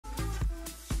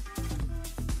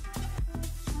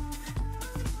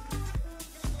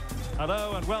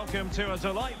Hello and welcome to a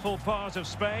delightful part of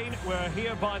Spain. We're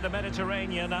here by the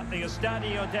Mediterranean at the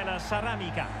Estadio de la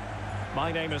Ceramica.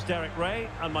 My name is Derek Ray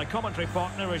and my commentary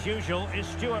partner as usual is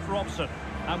Stuart Robson.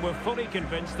 And we're fully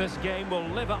convinced this game will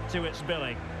live up to its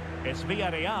billing. It's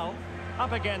Villarreal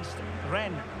up against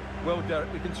Rennes. Well,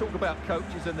 Derek, we can talk about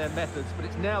coaches and their methods, but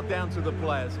it's now down to the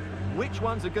players. Which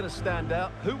ones are going to stand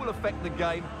out, who will affect the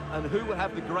game, and who will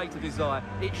have the greater desire?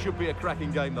 It should be a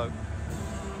cracking game, though.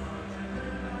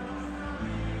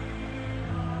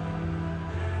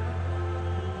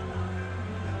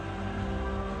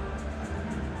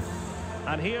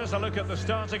 And here's a look at the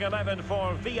starting 11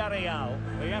 for Villarreal.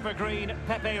 The evergreen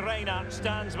Pepe Reina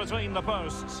stands between the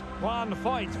posts. Juan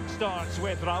Foyt starts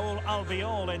with Raúl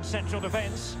Albiol in central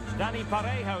defence. Dani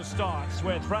Parejo starts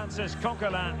with Francis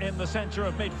Coquelin in the centre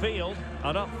of midfield.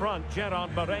 And up front,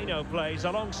 Gerard Moreno plays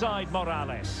alongside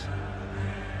Morales.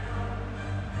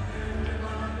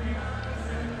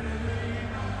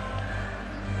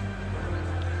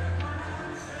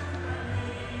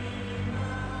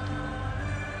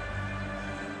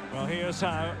 Well, here's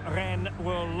how Rennes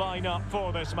will line up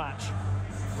for this match.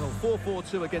 Well,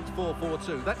 4-4-2 against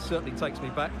 4-4-2, that certainly takes me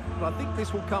back. But I think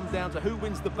this will come down to who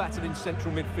wins the battle in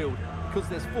central midfield, because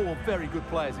there's four very good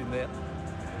players in there.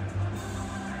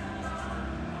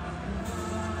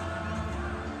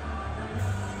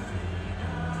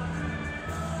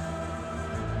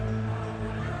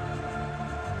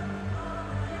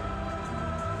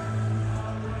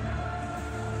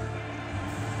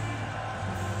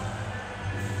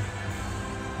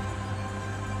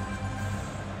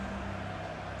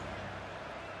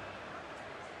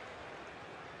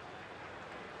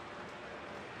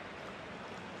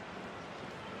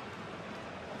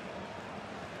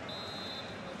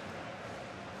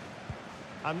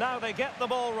 And now they get the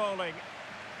ball rolling.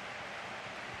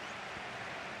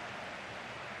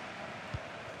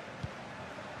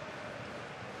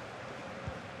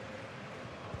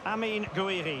 Amin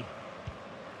Gouiri.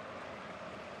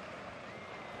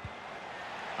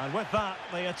 And with that,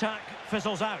 the attack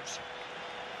fizzles out.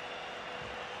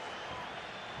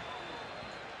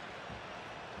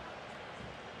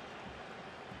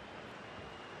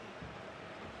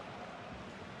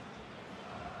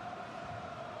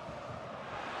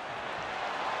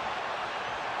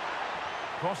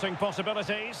 Crossing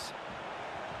possibilities.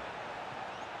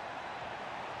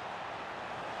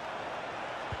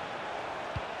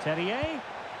 Terrier.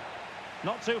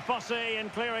 Not too fussy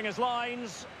in clearing his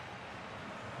lines.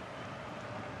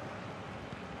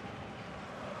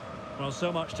 Well,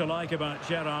 so much to like about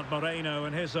Gerard Moreno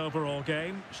and his overall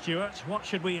game. Stuart, what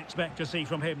should we expect to see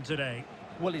from him today?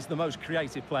 Well, he's the most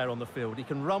creative player on the field. He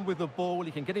can run with the ball, he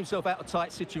can get himself out of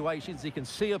tight situations, he can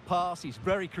see a pass, he's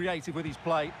very creative with his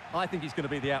play. I think he's going to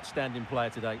be the outstanding player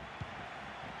today.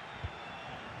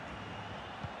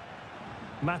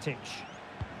 Matic.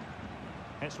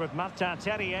 It's with Martin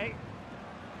Terrier.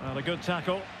 Well, a good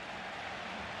tackle.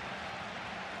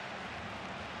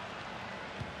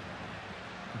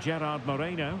 Gerard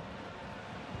Moreno.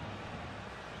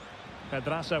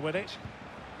 Pedraza with it.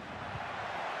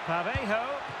 Parejo.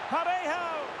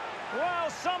 Well,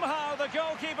 somehow the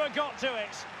goalkeeper got to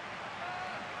it.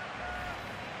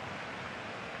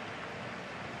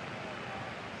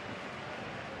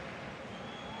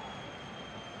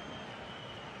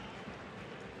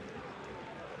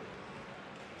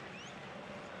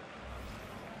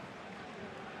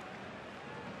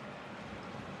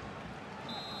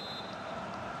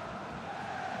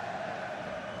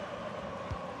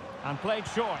 And played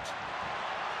short.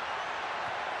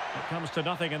 It comes to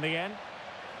nothing in the end.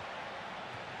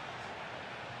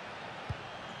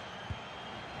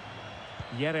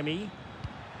 Yeremi.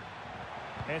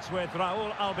 It's with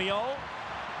Raúl Albiol.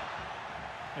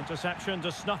 Interception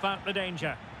to snuff out the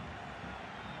danger.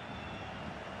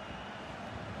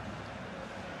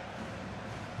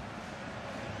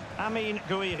 Amin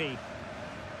Gouiri.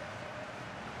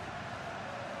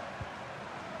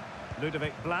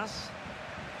 Ludovic Blas.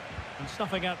 And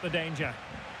snuffing out the danger.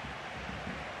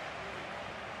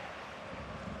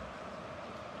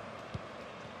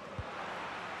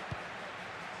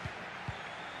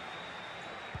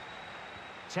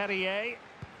 Terrier,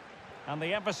 and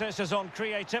the emphasis is on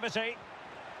creativity.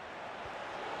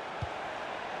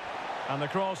 And the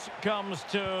cross comes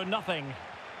to nothing.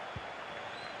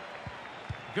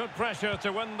 Good pressure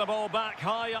to win the ball back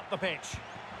high up the pitch.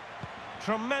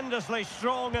 Tremendously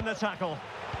strong in the tackle.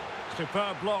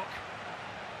 Superb block.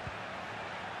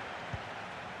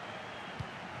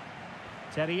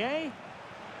 Terrier.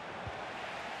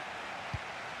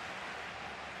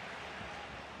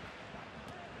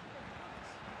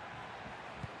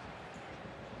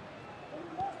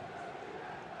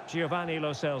 Giovanni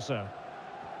Lo Celso.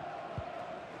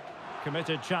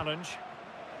 Committed challenge.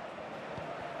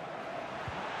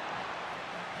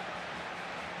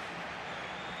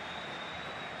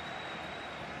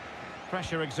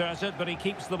 Pressure exerted, but he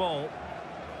keeps the ball.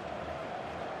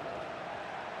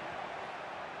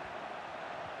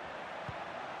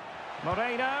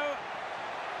 Moreno.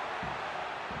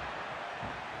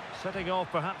 Setting off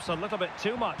perhaps a little bit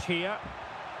too much here.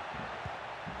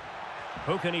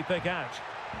 Who can he pick out?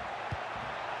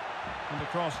 And the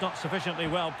cross not sufficiently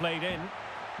well played in.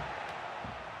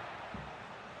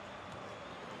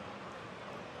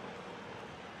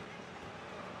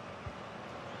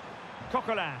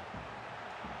 Coquelin.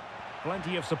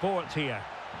 Plenty of support here.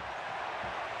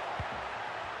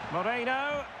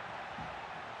 Moreno.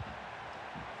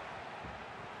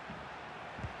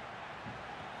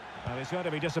 Well, he's going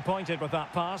to be disappointed with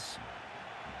that pass.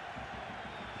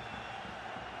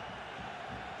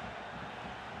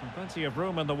 And plenty of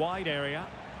room in the wide area.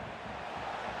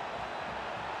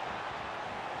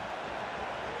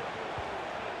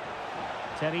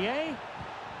 Serie A.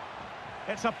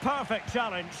 It's a perfect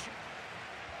challenge.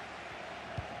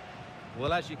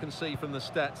 Well, as you can see from the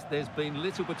stats, there's been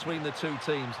little between the two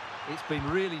teams. It's been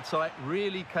really tight,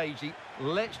 really cagey.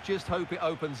 Let's just hope it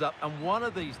opens up, and one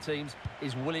of these teams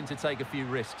is willing to take a few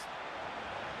risks.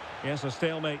 Yes, a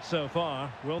stalemate so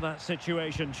far. Will that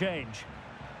situation change?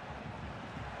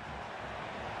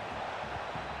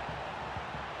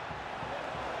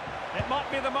 It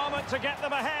might be the moment to get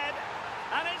them ahead.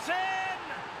 And it's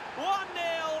in!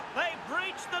 1-0. They've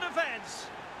breached the defence.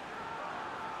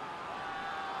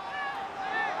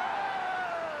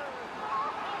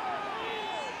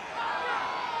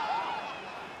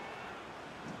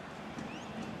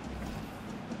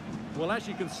 Well, as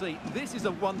you can see, this is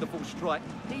a wonderful strike.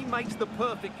 He makes the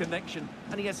perfect connection,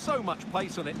 and he has so much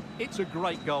pace on it. It's a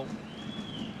great goal.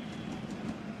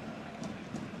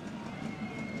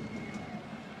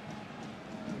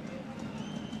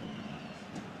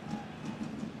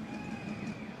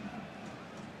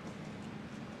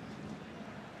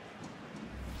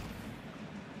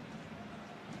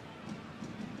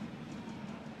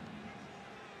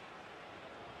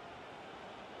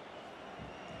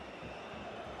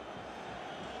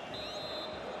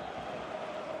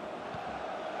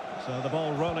 So the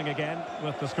ball rolling again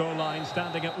with the scoreline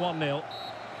standing at 1-0.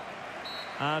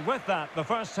 And with that, the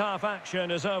first half action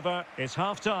is over. It's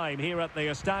half-time here at the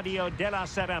Estadio de la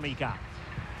Ceramica.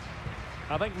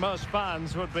 I think most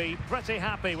fans would be pretty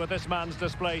happy with this man's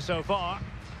display so far.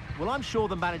 Well, I'm sure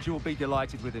the manager will be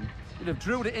delighted with him. He'd have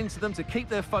drilled it into them to keep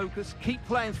their focus, keep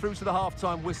playing through to the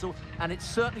half-time whistle, and it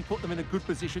certainly put them in a good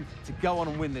position to go on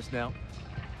and win this now.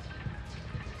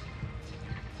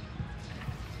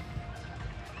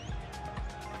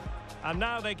 And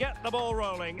now they get the ball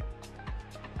rolling.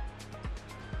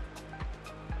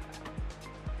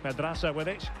 Pedraza with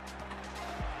it.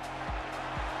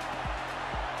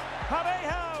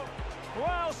 Parejo!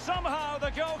 Well, somehow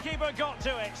the goalkeeper got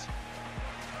to it.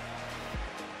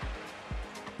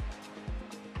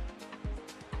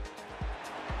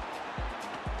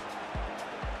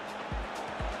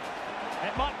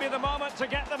 It might be the moment to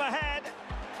get them ahead.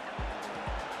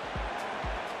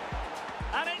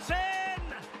 And it's in!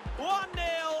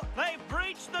 1-0, they've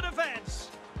breached the defence.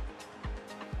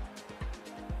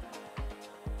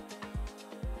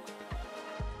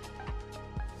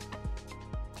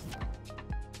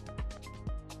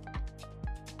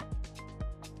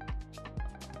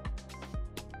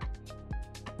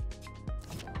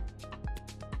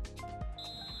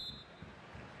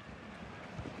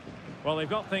 Well, they've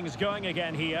got things going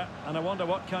again here, and I wonder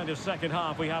what kind of second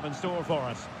half we have in store for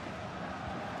us.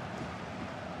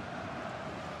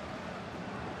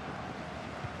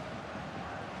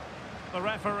 The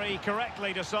referee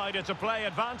correctly decided to play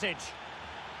advantage.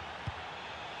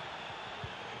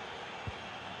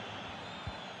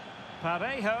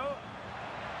 Parejo.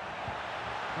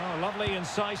 Oh, lovely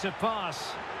incisive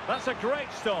pass. That's a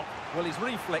great stop. Well, his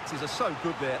reflexes are so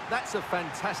good there. That's a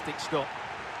fantastic stop.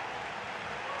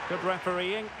 Good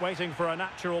refereeing, waiting for a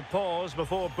natural pause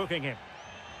before booking him.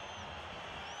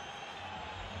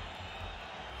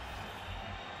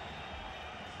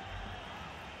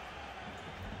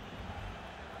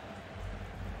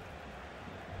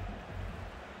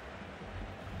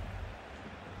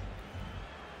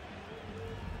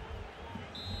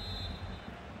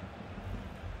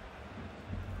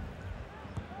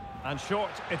 And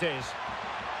short it is.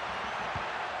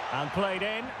 And played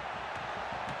in.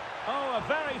 Oh, a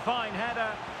very fine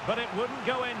header, but it wouldn't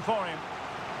go in for him.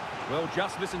 Well,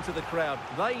 just listen to the crowd.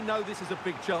 They know this is a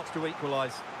big chance to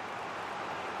equalise.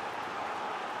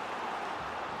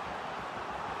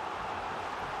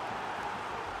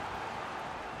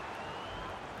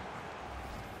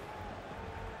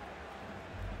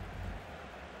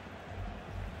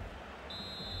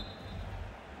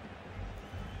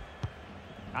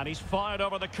 And he's fired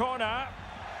over the corner.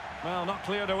 Well, not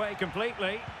cleared away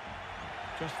completely.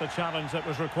 Just the challenge that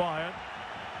was required.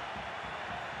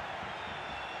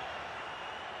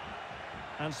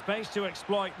 And space to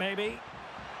exploit, maybe.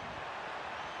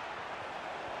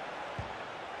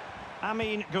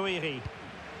 Amin Gouiri.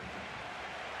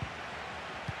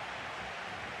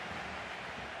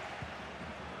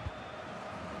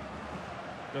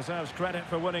 Deserves credit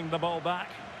for winning the ball back.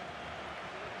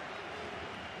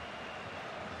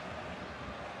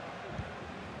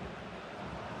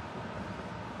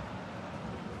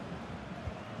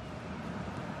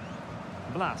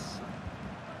 Blas.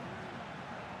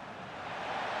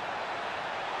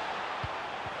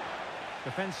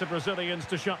 Defensive Brazilians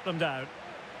to shut them down.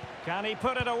 Can he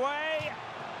put it away?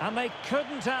 And they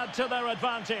couldn't add to their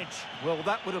advantage. Well,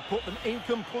 that would have put them in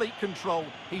complete control.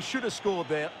 He should have scored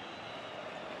there.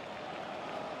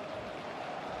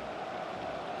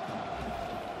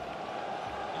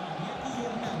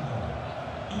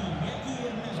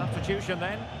 Substitution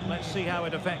then. Let's see how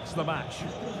it affects the match.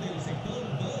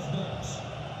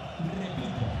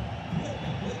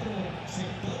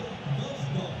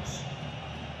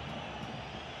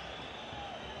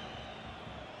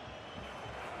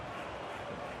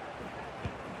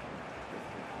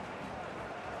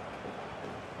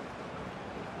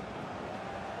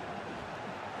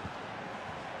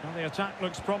 Well, the attack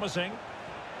looks promising.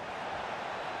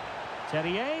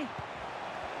 Serie A.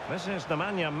 This is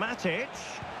Nemanja Matic.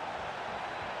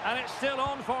 And it's still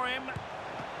on for him.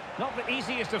 Not the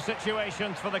easiest of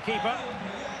situations for the keeper.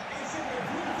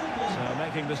 So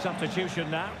making the substitution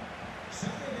now.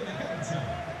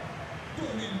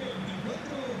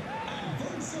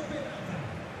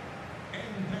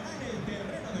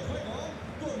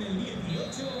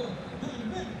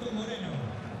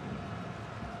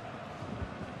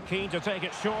 Keen to take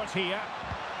it short here.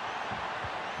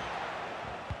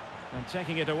 And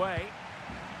taking it away.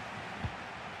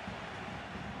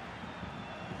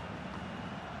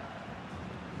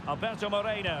 Alberto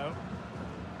Moreno.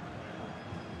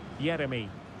 Yeremy.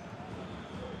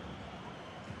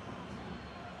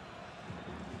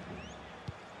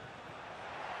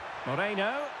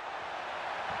 Moreno.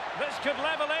 This could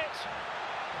level it.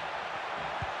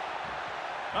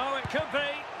 Oh, it could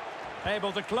be.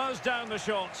 Able to close down the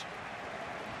shot.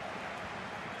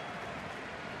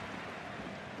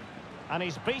 And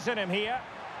he's beaten him here.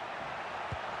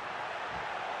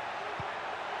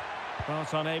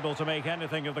 But unable to make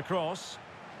anything of the cross.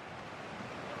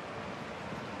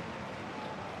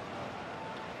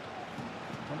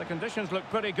 And the conditions look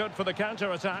pretty good for the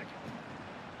counter-attack.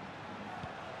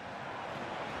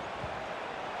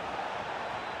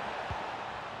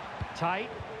 Tight.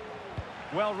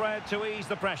 Well read to ease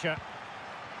the pressure.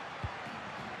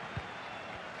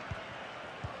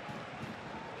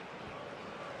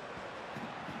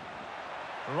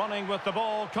 Running with the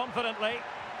ball confidently.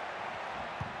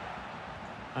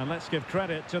 And let's give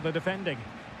credit to the defending.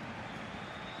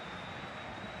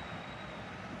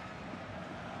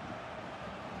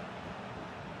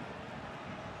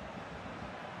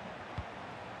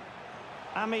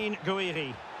 Amin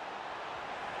Gouiri.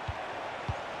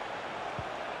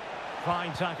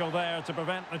 Fine tackle there to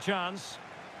prevent the chance.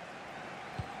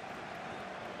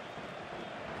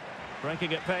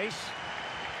 Breaking at pace.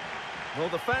 Well,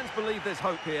 the fans believe there's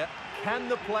hope here. Can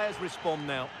the players respond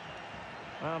now?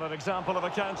 Well, an example of a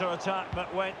counter-attack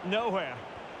that went nowhere.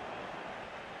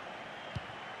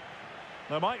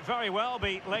 There might very well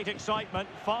be late excitement.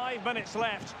 5 minutes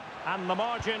left, and the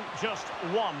margin just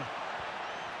 1.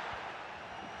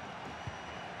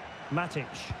 Matic.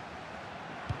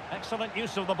 Excellent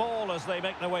use of the ball as they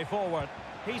make their way forward.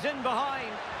 He's in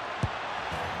behind.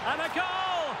 And a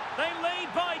goal! They lead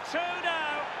by 2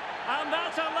 now. And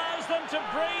that allows them to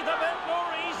breathe a bit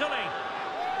more easily.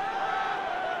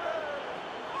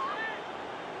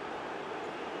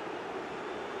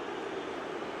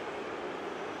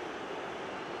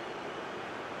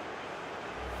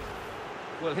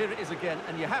 Well, here it is again,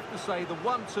 and you have to say the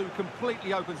 1-2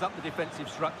 completely opens up the defensive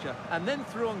structure. And then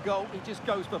through on goal, he just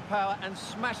goes for power and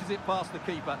smashes it past the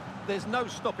keeper. There's no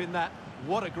stopping that.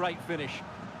 What a great finish.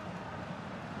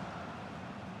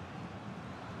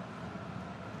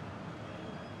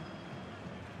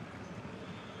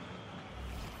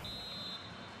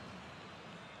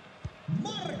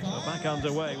 So back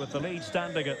underway with the lead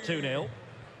standing at 2-0.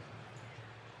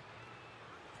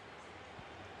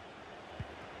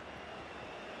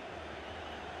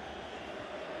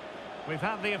 We've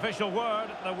had the official word.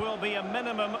 There will be a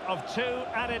minimum of 2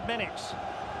 added minutes.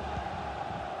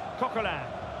 Coquelin.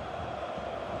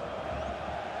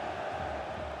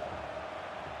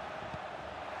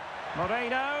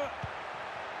 Moreno.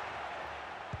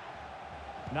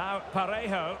 Now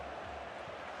Parejo.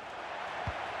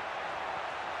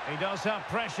 He does have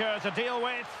pressure to deal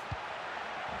with.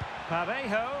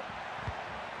 Parejo.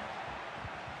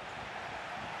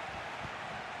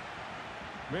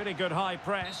 Really good high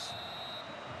press.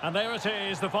 And there it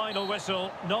is, the final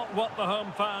whistle. Not what the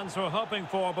home fans were hoping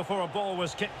for before a ball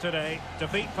was kicked today.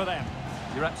 Defeat for them.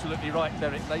 You're absolutely right,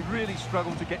 Derek. They really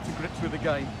struggled to get to grips with the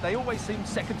game. They always seem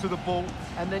second to the ball,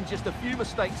 and then just a few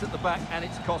mistakes at the back, and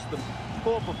it's cost them.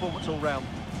 Poor performance all round.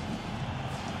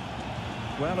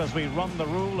 Well, as we run the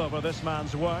rule over this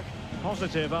man's work,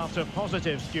 positive after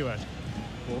positive, Stuart.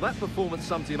 Well, that performance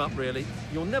sums him up, really.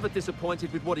 You're never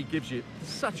disappointed with what he gives you.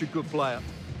 Such a good player.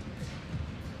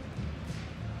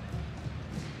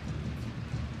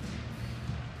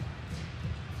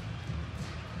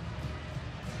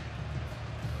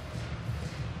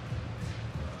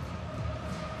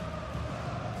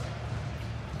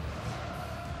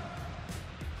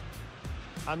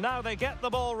 And now they get the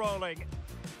ball rolling.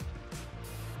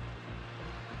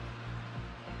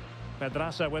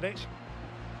 Pedraza with it.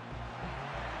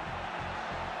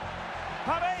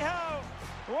 Parejo!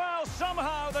 Well,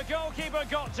 somehow the goalkeeper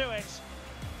got to it.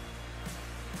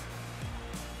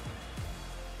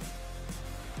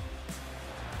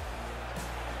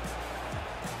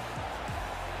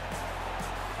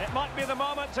 It might be the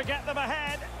moment to get them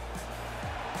ahead.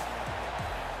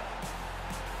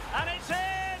 And it's in!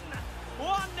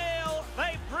 1-0.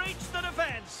 They've breached the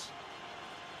defence.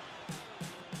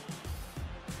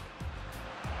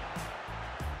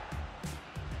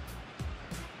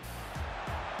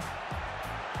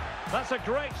 That's a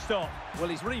great stop. Well,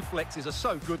 his reflexes are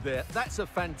so good there. That's a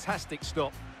fantastic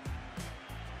stop.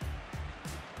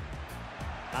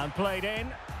 And played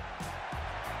in.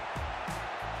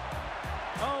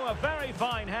 Oh, a very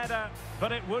fine header,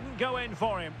 but it wouldn't go in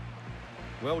for him.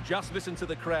 Well, just listen to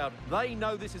the crowd. They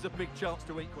know this is a big chance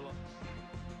to equalise.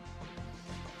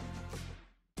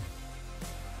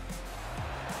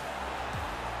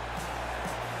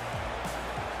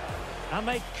 And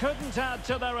they couldn't add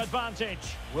to their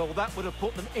advantage. Well, that would have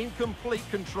put them in complete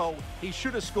control. He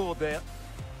should have scored there.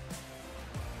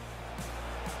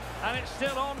 And it's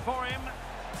still on for him.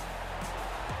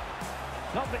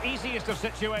 Not the easiest of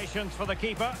situations for the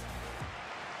keeper.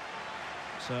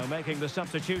 So making the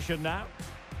substitution now.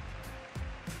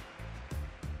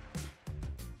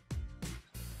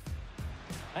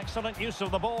 Excellent use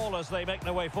of the ball as they make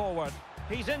their way forward.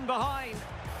 He's in behind.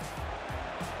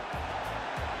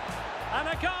 And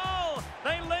a goal!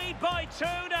 They lead by 2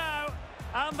 now.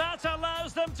 And that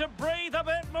allows them to breathe a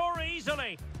bit more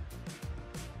easily.